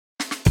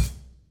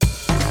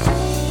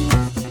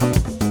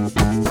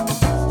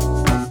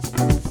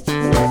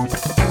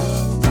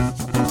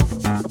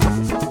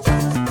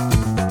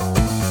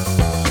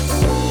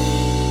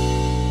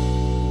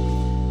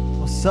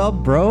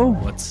up, bro?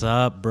 What's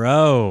up,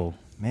 bro?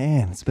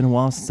 Man, it's been a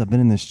while since I've been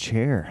in this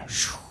chair.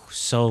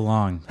 So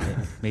long.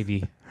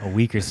 Maybe a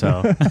week or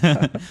so.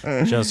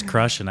 Just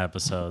crushing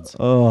episodes.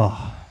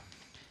 Oh,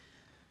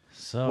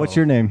 So, what's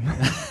your name?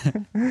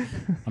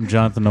 I'm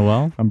Jonathan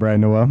Noel. I'm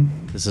Brian Noel.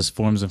 This is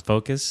Forms and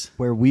Focus.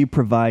 Where we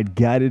provide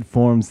guided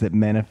forms that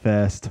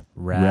manifest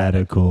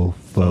radical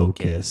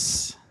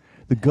focus.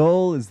 The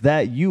goal is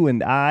that you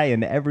and I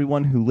and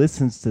everyone who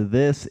listens to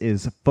this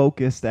is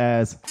focused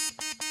as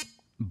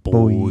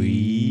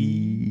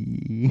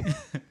Boy.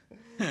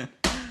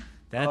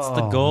 That's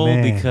the goal,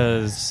 man.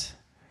 because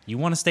you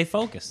want to stay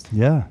focused.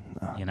 Yeah,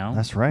 You know?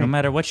 that's right. No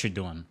matter what you're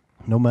doing.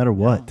 No matter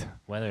what.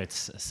 Whether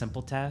it's a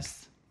simple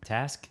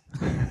task,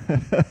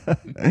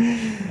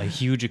 a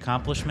huge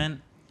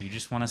accomplishment, you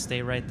just want to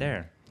stay right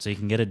there so you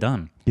can get it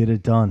done. Get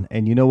it done.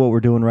 And you know what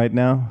we're doing right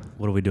now?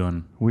 What are we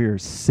doing? We're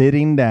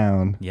sitting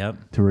down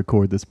Yep. to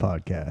record this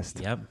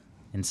podcast. Yep.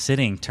 And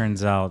sitting,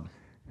 turns out,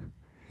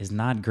 is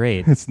not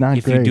great. It's not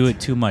if you do great. it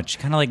too much.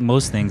 Kind of like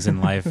most things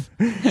in life.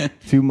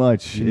 Too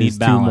much You need is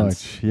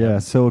balance. too much. Yeah.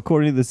 So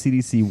according to the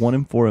CDC, 1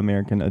 in 4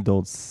 American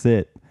adults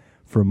sit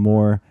for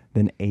more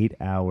than 8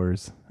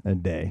 hours a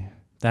day.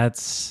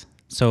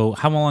 So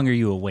how long are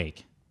you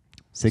awake?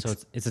 Six. So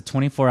it's a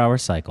 24-hour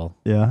cycle.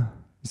 Yeah.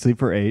 You sleep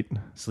for 8,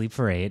 Sleep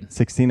for 8,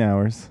 16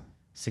 hours.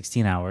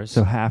 16 hours.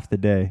 So half the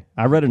day.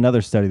 I read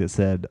another study that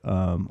said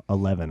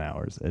 11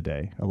 hours a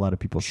day. A lot of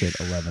people sit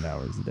 11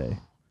 hours a day.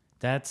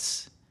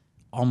 That's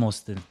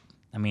almost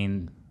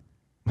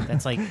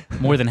that's like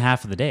more than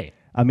half of the day.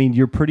 I mean,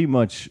 you're pretty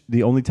much,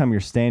 the only time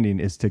you're standing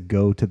is to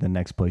go to the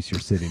next place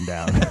you're sitting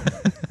down.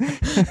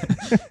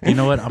 You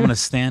know what? I'm going to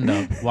stand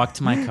up, walk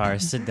to my car,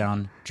 sit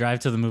down, drive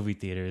to the movie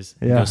theaters,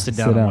 Yeah, go sit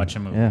down and watch a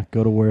movie. Yeah,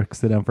 go to work,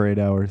 sit down for 8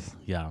 hours.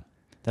 Yeah.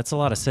 That's a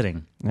lot of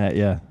sitting.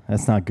 Yeah,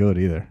 that's not good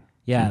either.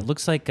 Yeah, it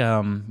looks like,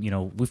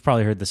 we've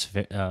probably heard this,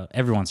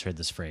 everyone's heard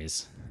this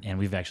phrase, and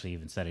we've actually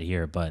even said it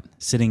here, but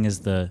sitting is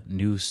the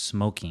new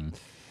smoking.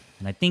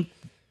 And I think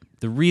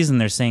the reason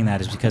they're saying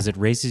that is because it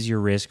raises your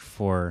risk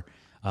for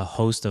a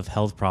host of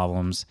health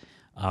problems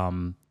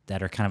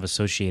that are kind of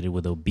associated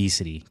with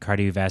obesity,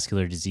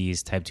 cardiovascular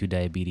disease, type 2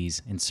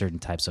 diabetes, and certain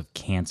types of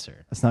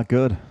cancer. That's not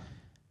good.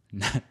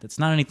 That's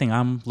not anything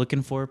I'm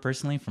looking for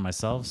personally for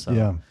myself. So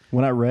Yeah.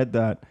 When I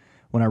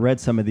read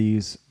some of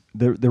these,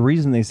 the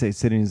reason they say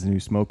sitting is the new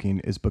smoking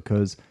is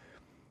because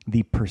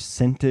the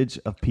percentage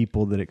of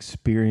people that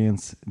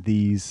experience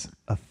these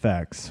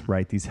effects,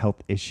 right, these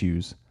health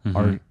issues,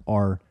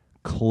 are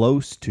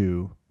close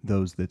to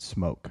those that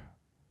smoke.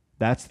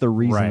 That's the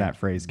reason Right. that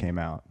phrase came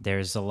out.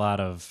 there's a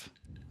lot of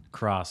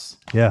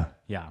Yeah.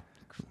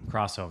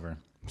 crossover.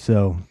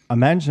 So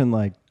imagine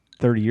like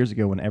 30 years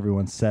ago when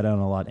everyone sat down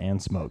a lot and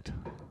smoked.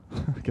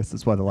 I guess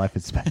that's why the life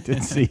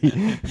expectancy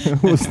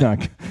was not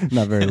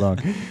very long.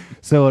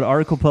 So an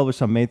article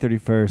published on May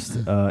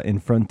 31st in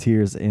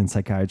Frontiers in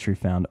Psychiatry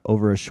found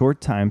over a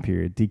short time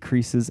period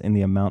decreases in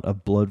the amount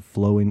of blood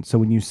flowing. So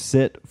when you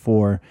sit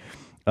for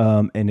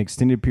an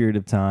extended period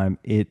of time,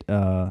 it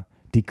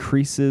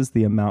decreases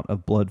the amount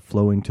of blood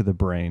flowing to the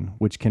brain,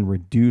 which can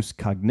reduce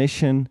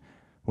cognition,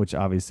 which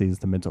obviously is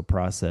the mental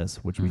process,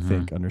 which we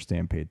think,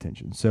 understand, pay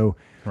attention. So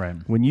Right.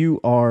 when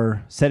you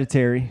are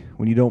sedentary,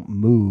 when you don't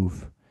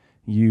move,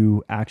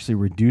 you actually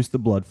reduce the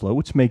blood flow,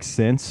 which makes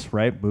sense,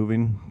 right?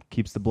 Moving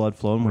keeps the blood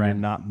flowing. When Right. you're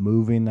not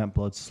moving, that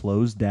blood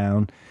slows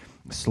down,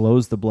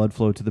 slows the blood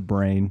flow to the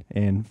brain.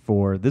 And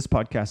for this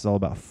podcast is all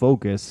about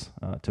focus.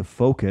 To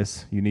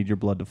focus, you need your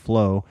blood to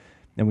flow.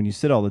 And when you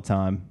sit all the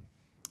time,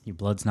 Your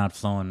blood's not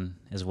flowing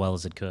as well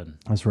as it could.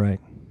 that's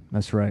right.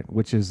 That's right.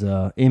 Which is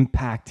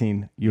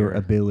impacting your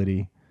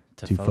ability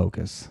to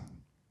focus.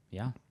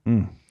 Yeah.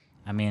 Mm.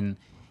 I mean,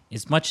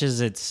 as much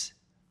as it's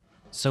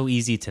so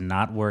easy to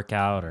not work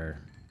out or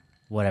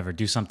whatever,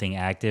 do something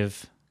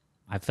active,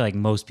 I feel like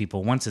most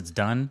people, once it's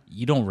done,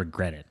 you don't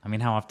regret it. I mean,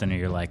 how often are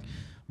you like,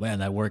 man,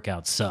 that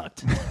workout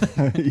sucked.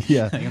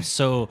 Yeah. Like, I'm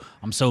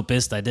so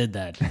pissed I did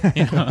that.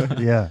 You know?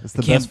 Yeah. It's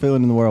the Can't- best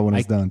feeling in the world when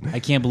it's done. I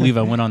can't believe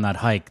I went on that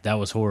hike. That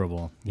was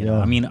horrible. You know?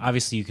 Yeah. I mean,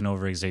 obviously you can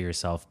overexert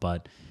yourself,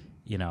 but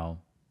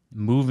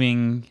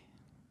moving,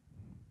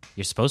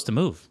 you're supposed to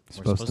move.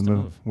 We're Supposed to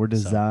move. We're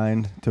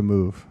designed to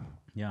move.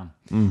 Yeah.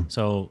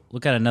 So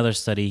look at another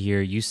study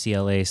here.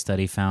 UCLA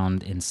study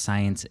found in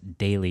Science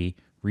Daily.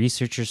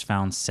 Researchers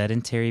found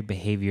sedentary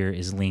behavior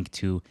is linked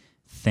to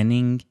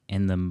thinning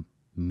in the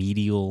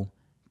medial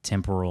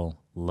temporal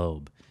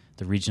lobe,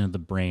 the region of the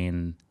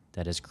brain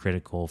that is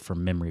critical for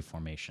memory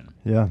formation.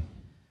 Yeah.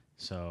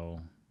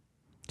 So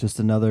Just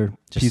another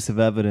piece of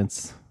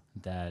evidence.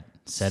 that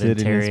Sitting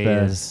sedentary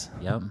is is,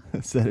 yep.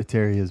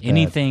 Sedentary is bad.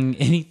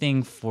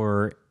 Anything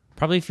for,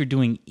 probably if you're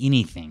doing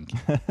anything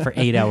for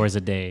 8 hours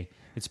a day,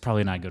 it's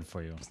probably not good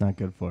for you. It's not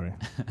good for you.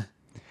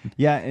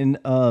 Yeah, and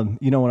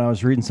when I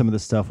was reading some of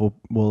this stuff,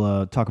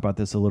 we'll talk about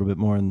this a little bit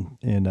more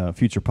in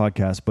future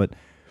podcasts. But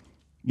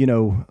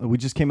we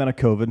just came out of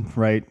COVID,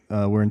 right?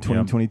 We're in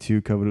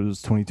 2022. COVID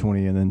was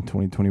 2020, and then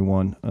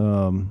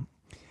 2021.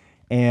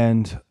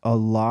 And a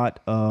lot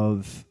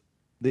of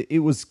it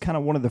was kind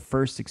of one of the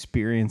first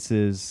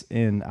experiences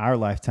in our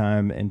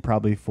lifetime, and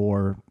probably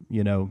for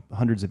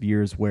hundreds of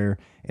years, where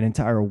an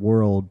entire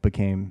world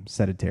became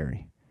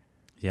sedentary.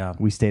 Yeah.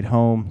 We stayed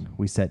home,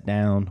 we sat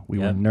down, we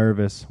were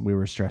nervous, we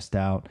were stressed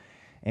out,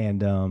 and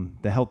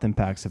the health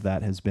impacts of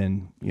that has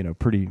been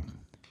pretty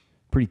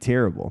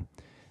terrible.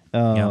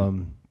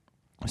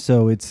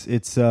 So it's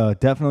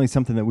definitely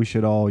something that we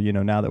should all,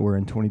 now that we're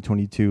in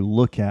 2022,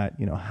 look at,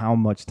 how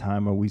much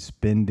time are we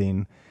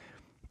spending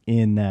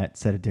in that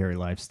sedentary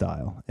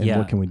lifestyle, and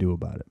what can we do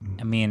about it?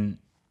 I mean,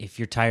 if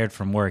you're tired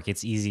from work,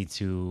 it's easy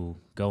to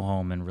go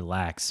home and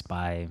relax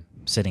by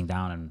sitting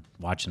down and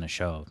watching a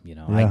show.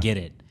 I get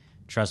it.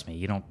 Trust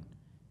me,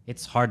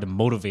 it's hard to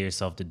motivate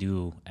yourself to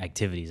do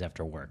activities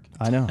after work.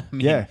 I know.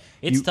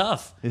 It's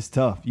tough. It's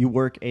tough. You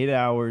work 8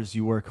 hours,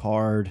 you work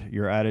hard,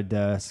 you're at a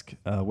desk,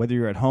 whether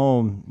you're at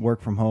home,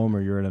 work from home,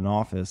 or you're in an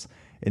office,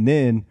 and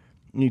then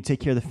you take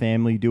care of the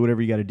family, you do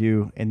whatever you got to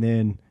do, and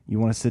then you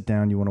want to sit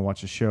down, you want to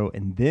watch a show,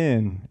 and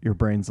then your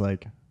brain's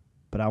like,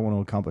 but I want to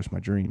accomplish my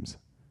dreams.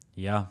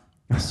 Yeah,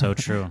 so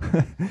true.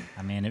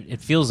 I mean, it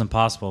feels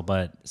impossible,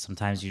 but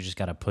sometimes you just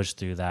got to push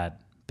through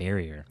that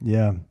barrier.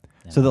 Yeah.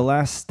 So the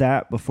last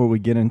stat before we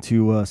get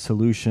into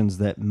solutions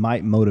that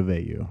might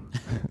motivate you.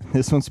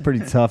 This one's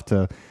pretty tough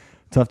to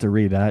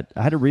read. I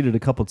had to read it a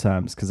couple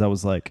times because I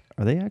was like,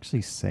 are they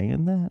actually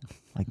saying that?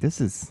 Like,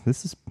 this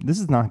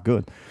is not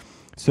good.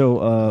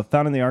 So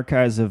found in the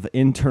archives of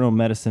internal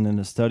medicine in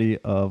a study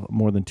of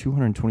more than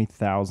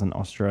 220,000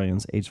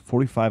 Australians aged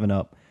 45 and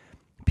up,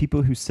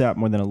 people who sat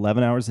more than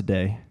 11 hours a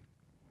day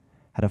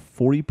had a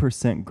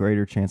 40%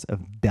 greater chance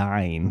of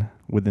dying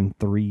within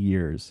 3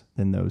 years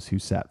than those who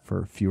sat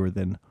for fewer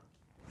than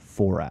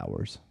 4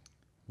 hours.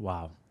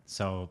 Wow.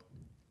 So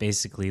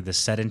basically the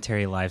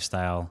sedentary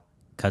lifestyle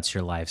cuts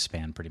your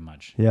lifespan pretty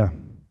much. Yeah.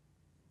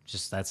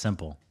 Just that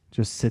simple.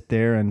 Just sit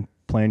there and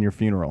plan your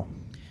funeral.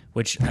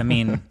 Which, I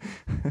mean,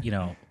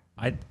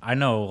 I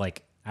know,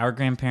 like, our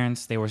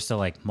grandparents, they were still,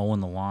 like, mowing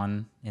the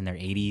lawn in their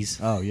 80s.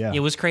 Oh, yeah.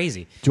 It was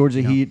crazy.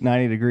 Georgia heat,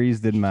 90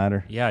 degrees, didn't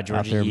matter. Yeah, Georgia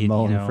out there heat,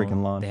 mowing the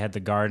freaking lawn. They had the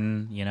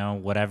garden,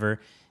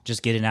 whatever.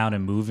 Just getting out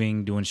and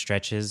moving, doing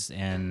stretches,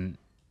 and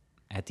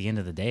at the end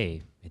of the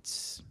day,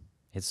 it's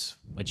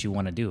what you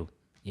want to do.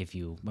 If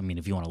you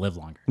want to live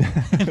longer.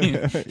 I mean,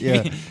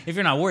 if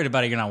you're not worried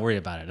about it, you're not worried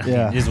about it. I mean,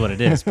 it is what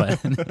it is. But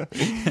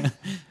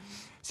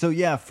so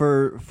yeah,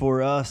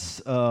 for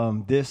us,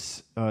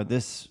 this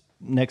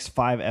next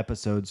 5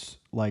 episodes,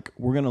 like,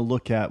 we're gonna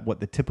look at what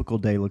the typical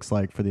day looks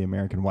like for the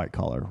American white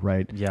collar,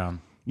 right? Yeah.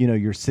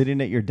 You're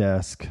sitting at your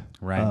desk,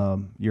 right?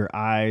 Your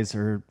eyes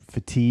are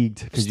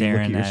fatigued because you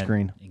look at your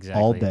screen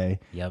all day.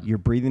 Yep. Your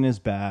breathing is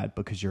bad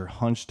because you're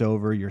hunched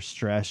over. You're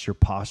stressed. Your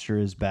posture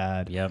is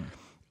bad. Yep.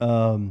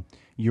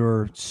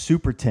 You're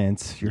super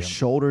tense. Your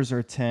shoulders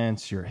are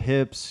tense. Your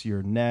hips,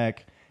 your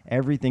neck,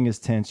 everything is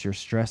tense. You're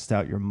stressed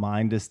out. Your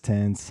mind is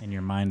tense. And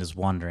your mind is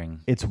wandering.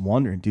 It's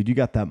wandering. Dude, you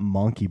got that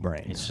monkey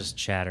brain. It's just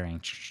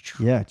chattering.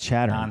 Yeah,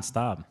 chattering.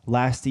 Nonstop.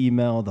 Last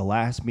email, the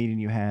last meeting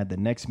you had, the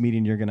next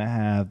meeting you're going to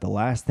have, the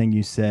last thing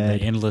you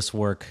said. The endless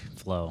work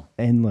flow.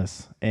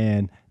 Endless.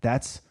 And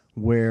that's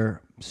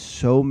where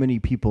so many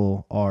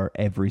people are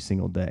every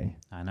single day.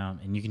 I know.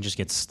 And you can just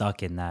get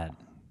stuck in that.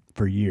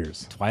 For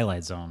years.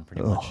 Twilight Zone,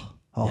 pretty much.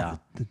 Oh, yeah.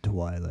 The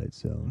Twilight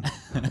Zone.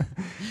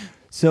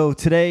 So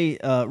today,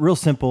 real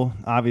simple.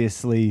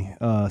 Obviously,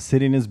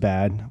 sitting is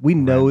bad. We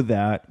know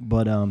that,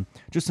 but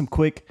just some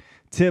quick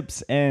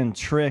tips and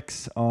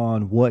tricks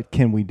on what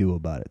can we do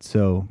about it.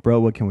 So, bro,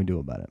 what can we do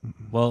about it?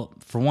 Well,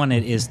 for one,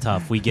 it is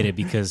tough. We get it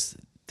because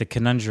the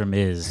conundrum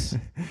is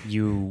if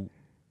you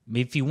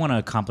want to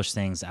accomplish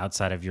things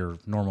outside of your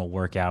normal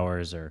work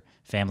hours or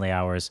family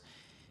hours,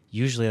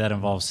 usually that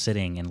involves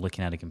sitting and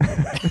looking at a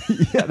computer.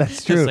 Yeah,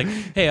 that's true. It's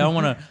like, hey, I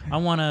want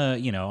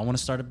to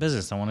start a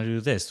business. I want to do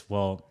this.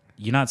 Well,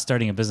 you're not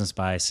starting a business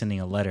by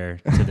sending a letter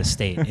to the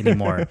state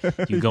anymore.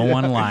 You go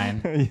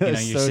online.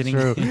 Yes, you're sitting.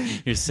 True.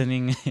 You're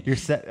sitting.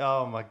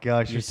 Oh my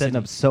gosh! You're setting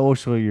up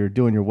social. You're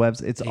doing your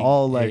website. It's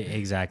all like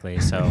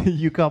exactly. So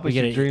you accomplish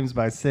your dreams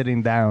by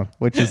sitting down,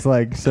 which is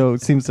like so.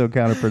 It seems so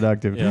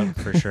counterproductive. Yeah,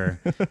 for sure.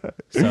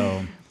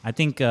 So I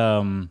think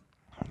one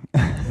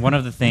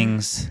of the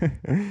things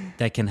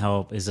that can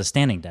help is a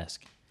standing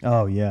desk.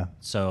 Oh yeah.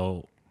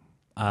 So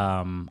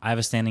I have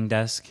a standing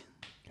desk.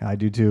 I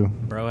do too.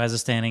 Bro has a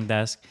standing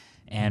desk,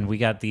 and we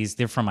got these.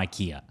 They're from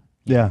IKEA.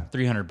 Yeah,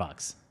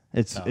 $300.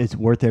 It's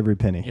worth every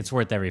penny. It's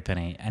worth every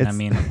penny, and I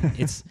mean,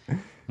 it's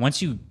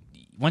once you're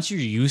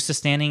used to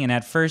standing, and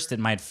at first it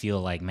might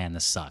feel like, man,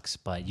 this sucks,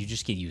 but you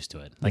just get used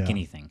to it, like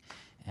anything,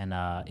 and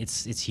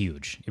it's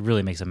huge. It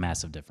really makes a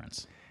massive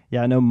difference.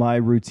 Yeah, I know my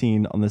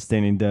routine on the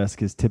standing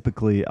desk is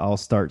typically I'll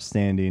start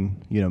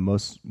standing.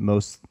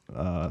 Most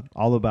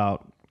all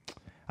about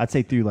I'd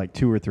say through like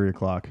 2 or 3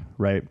 o'clock.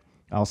 Right,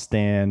 I'll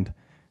stand.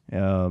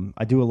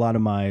 I do a lot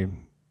of my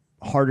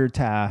harder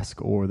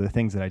task or the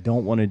things that I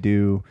don't want to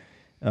do,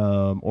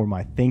 or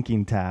my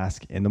thinking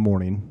task in the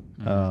morning,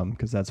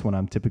 because that's when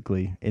I'm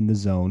typically in the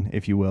zone,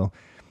 if you will.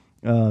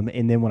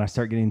 And then when I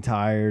start getting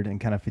tired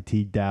and kind of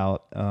fatigued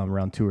out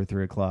around 2 or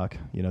 3 o'clock,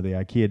 the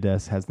IKEA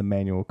desk has the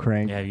manual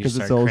crank Yeah, you because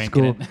it's start old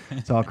cranking school.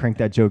 it. So I'll crank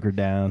that joker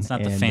down. It's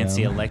not the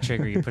fancy electric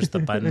where you push the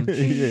button.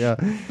 Yeah.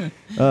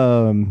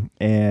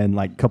 And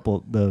like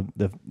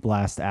the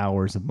last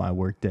hours of my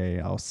workday,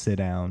 I'll sit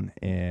down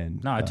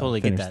and No, I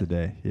totally get finish that. the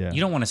day. Yeah.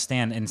 You don't want to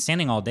stand, and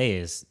standing all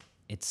day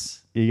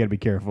You got to be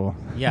careful.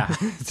 yeah.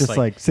 It's just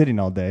like sitting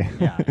all day.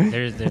 yeah.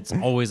 It's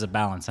always a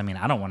balance. I mean,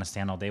 I don't want to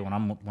stand all day when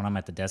I'm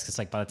at the desk. It's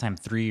like by the time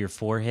 3 or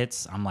 4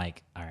 hits, I'm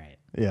like, all right,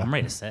 Yeah. I'm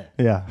ready to sit.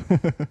 Yeah.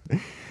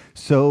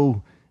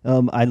 So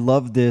I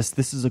love this.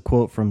 This is a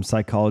quote from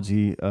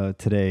Psychology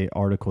Today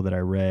article that I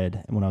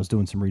read when I was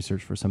doing some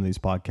research for some of these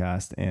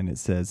podcasts, and it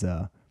says,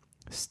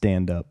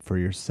 "Stand up for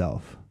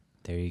yourself."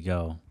 There you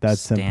go. That's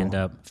Stand simple.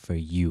 up for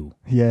you,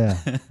 Yeah,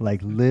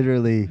 like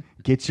literally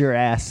get your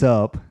ass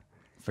up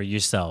for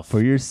yourself,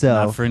 for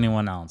yourself. not for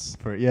anyone else.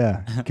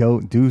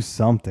 Go do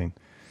something.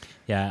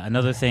 Yeah.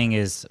 Another thing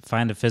is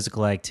find a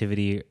physical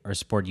activity or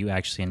sport you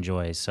actually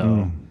enjoy.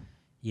 So,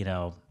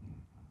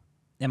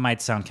 it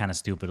might sound kind of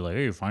stupid, like,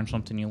 hey, find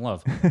something you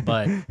love.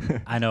 But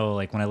I know,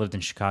 like, when I lived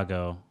in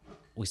Chicago,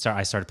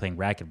 I started playing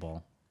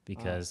racquetball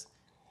because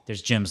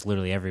there's gyms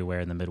literally everywhere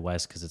in the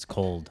Midwest because it's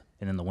cold.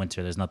 And in the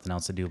winter, there's nothing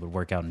else to do but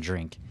work out and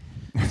drink.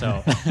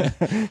 So,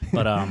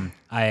 but I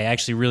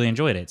actually really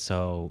enjoyed it.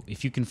 So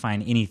if you can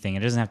find anything,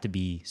 it doesn't have to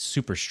be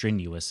super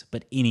strenuous,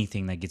 but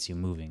anything that gets you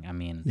moving. I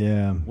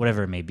mean,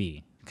 whatever it may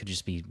be. It could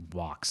just be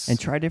walks. And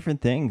try different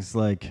things.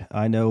 Like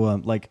I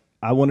know, like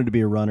I wanted to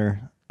be a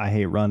runner. I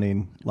hate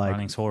running. Like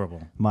running's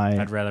horrible. My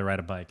I'd rather ride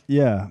a bike.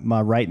 Yeah,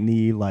 my right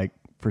knee, like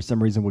for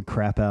some reason, would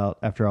crap out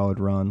after I would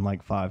run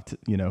like 5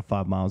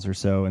 miles or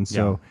so, and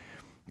so. Yeah.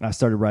 I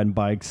started riding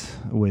bikes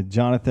with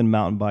Jonathan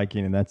mountain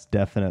biking, and that's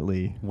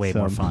definitely way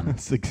more fun,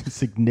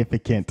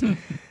 significant.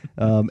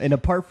 And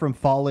apart from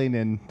falling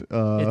and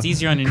it's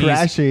easier on your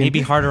crashing, knees,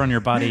 maybe harder on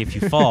your body if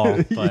you fall.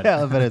 But.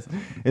 Yeah, but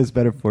it's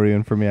better for you.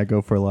 And for me, I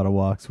go for a lot of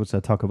walks, which I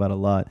talk about a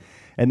lot.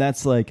 And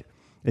that's like,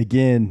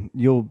 again,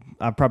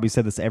 I probably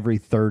said this every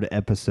third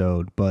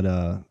episode, but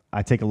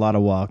I take a lot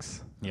of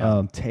walks.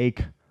 Yeah.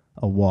 Take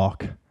a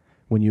walk.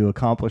 When you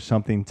accomplish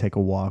something, take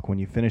a walk. When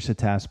you finish a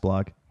task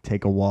block,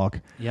 take a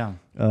walk. Yeah.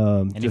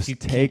 And just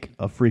take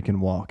a freaking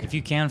walk. If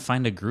you can,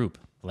 find a group.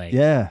 Like,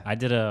 I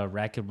did a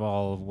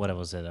racquetball, what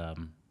was it,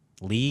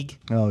 league?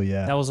 Oh,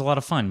 yeah. That was a lot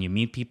of fun. You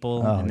meet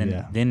people,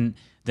 and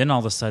then all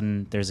of a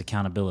sudden there's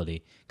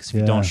accountability. Because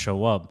if you don't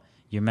show up,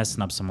 you're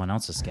messing up someone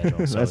else's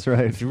schedule. So that's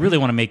right. If you really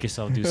want to make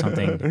yourself do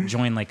something,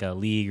 join like a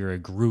league or a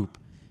group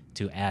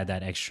to add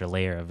that extra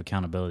layer of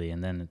accountability,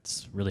 and then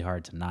it's really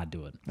hard to not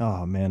do it.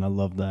 Oh, man, I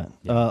love that.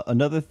 Yeah.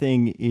 Another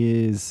thing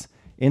is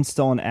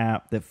install an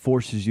app that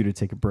forces you to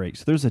take a break.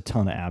 So there's a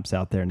ton of apps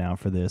out there now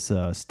for this.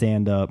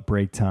 Stand up,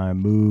 break time,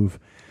 move,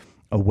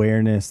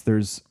 awareness.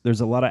 There's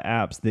a lot of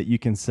apps that you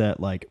can set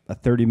like a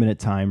 30-minute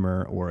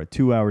timer or a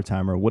 2-hour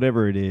timer,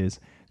 whatever it is,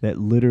 that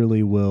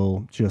literally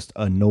will just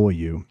annoy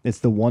you. It's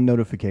the one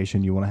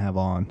notification you want to have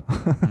on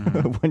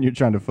when you're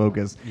trying to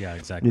focus. Yeah,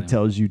 exactly. It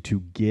tells you to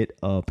get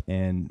up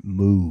and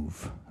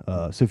move.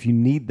 So if you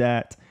need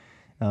that,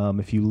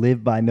 if you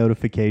live by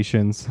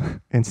notifications,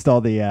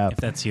 install the app. If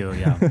that's you,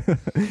 yeah.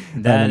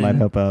 that might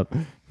help out.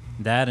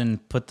 That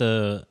and put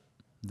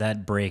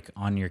that break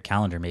on your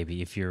calendar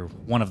maybe if you're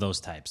one of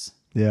those types.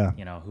 Yeah.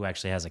 Who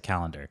actually has a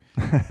calendar.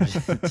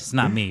 It's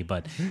not me,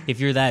 but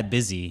if you're that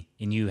busy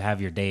and you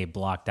have your day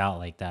blocked out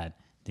like that,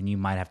 then you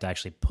might have to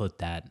actually put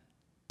that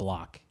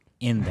block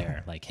in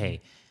there. Like,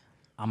 hey,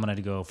 I'm going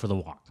to go for the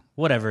walk.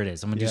 Whatever it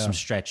is. I'm going to do some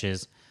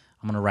stretches.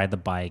 I'm going to ride the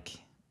bike.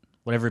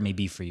 Whatever it may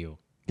be for you.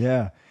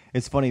 Yeah.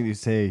 It's funny you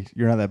say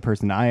you're not that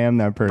person. I am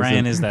that person.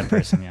 Brian is that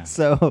person, yeah.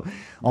 So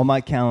on my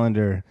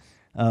calendar,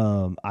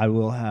 I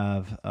will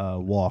have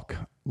walk,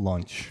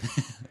 lunch.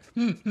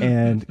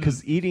 And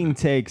because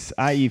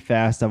I eat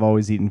fast. I've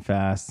always eaten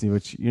fast,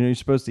 which, you're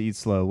supposed to eat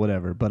slow,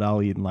 whatever, but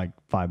I'll eat in like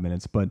 5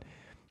 minutes. But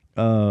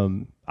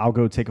I'll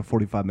go take a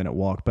 45-minute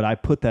walk. But I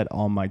put that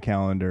on my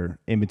calendar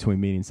in between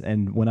meetings.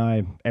 And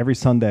every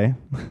Sunday,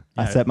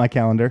 I set my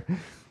calendar.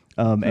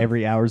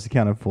 Every hour is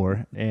accounted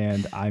for,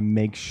 and I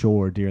make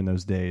sure during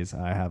those days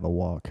I have a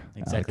walk.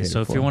 Exactly.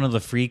 So if you're one of the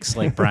freaks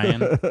like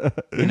Brian,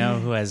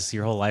 who has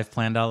your whole life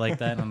planned out like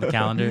that on the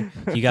calendar,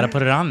 you got to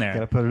put it on there. Got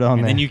to put it on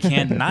and there. then you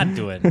can't not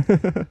do it.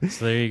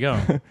 So there you go.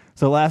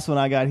 So last one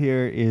I got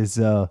here is,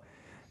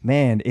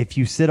 man, if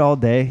you sit all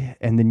day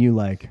and then you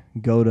like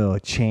go to a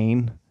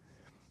chain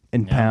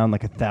and pound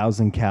like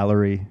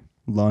 1,000-calorie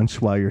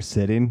lunch while you're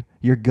sitting,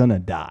 you're gonna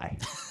die.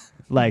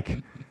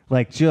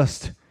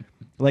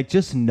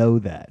 Just know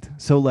that.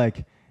 So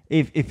like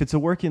if it's a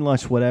working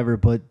lunch, whatever,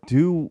 but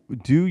do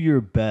your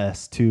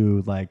best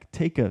to like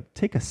take a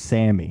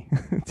Sammy,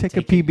 take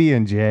a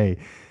PB&J,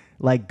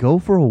 like go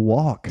for a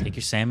walk. Take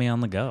your Sammy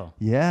on the go.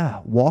 Yeah,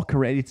 walk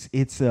around.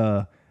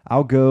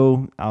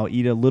 I'll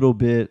eat a little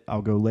bit.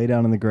 I'll go lay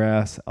down in the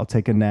grass. I'll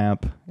take a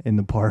nap in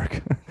the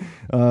park.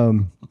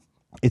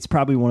 It's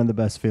probably one of the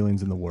best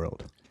feelings in the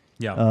world.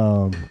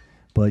 Yeah.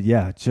 But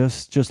yeah,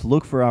 just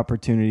look for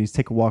opportunities.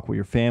 Take a walk with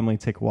your family.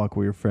 Take a walk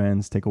with your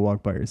friends. Take a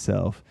walk by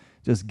yourself.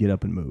 Just get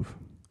up and move.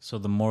 So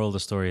the moral of the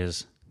story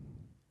is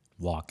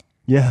walk.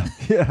 Yeah,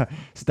 yeah.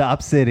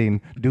 Stop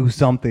sitting. Do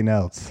something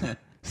else.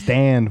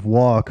 Stand,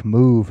 walk,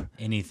 move.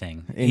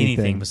 Anything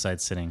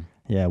besides sitting.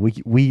 Yeah,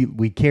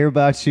 we care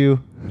about you.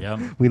 Yep.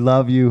 We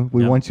love you.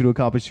 We Yep. want you to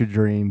accomplish your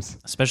dreams.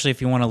 Especially if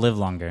you want to live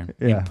longer.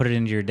 Yeah. And put it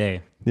into your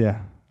day.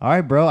 Yeah. All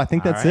right, bro. I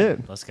think that's All right,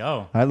 it. Let's go.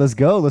 All right, let's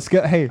go. Let's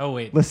go. Hey, Oh,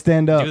 wait. let's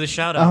stand up. Do the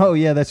shout out. Oh,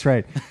 yeah, that's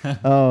right.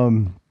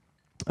 Go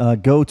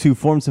to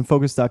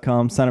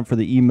formsandfocus.com, sign up for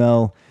the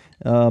email,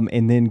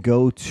 and then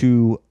go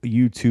to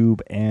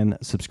YouTube and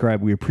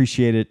subscribe. We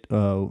appreciate it.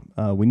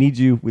 We need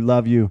you. We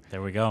love you.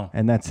 There we go.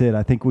 And that's it.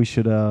 I think we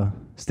should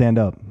stand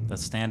up.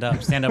 Let's stand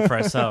up. Stand up for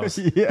ourselves.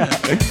 Yeah.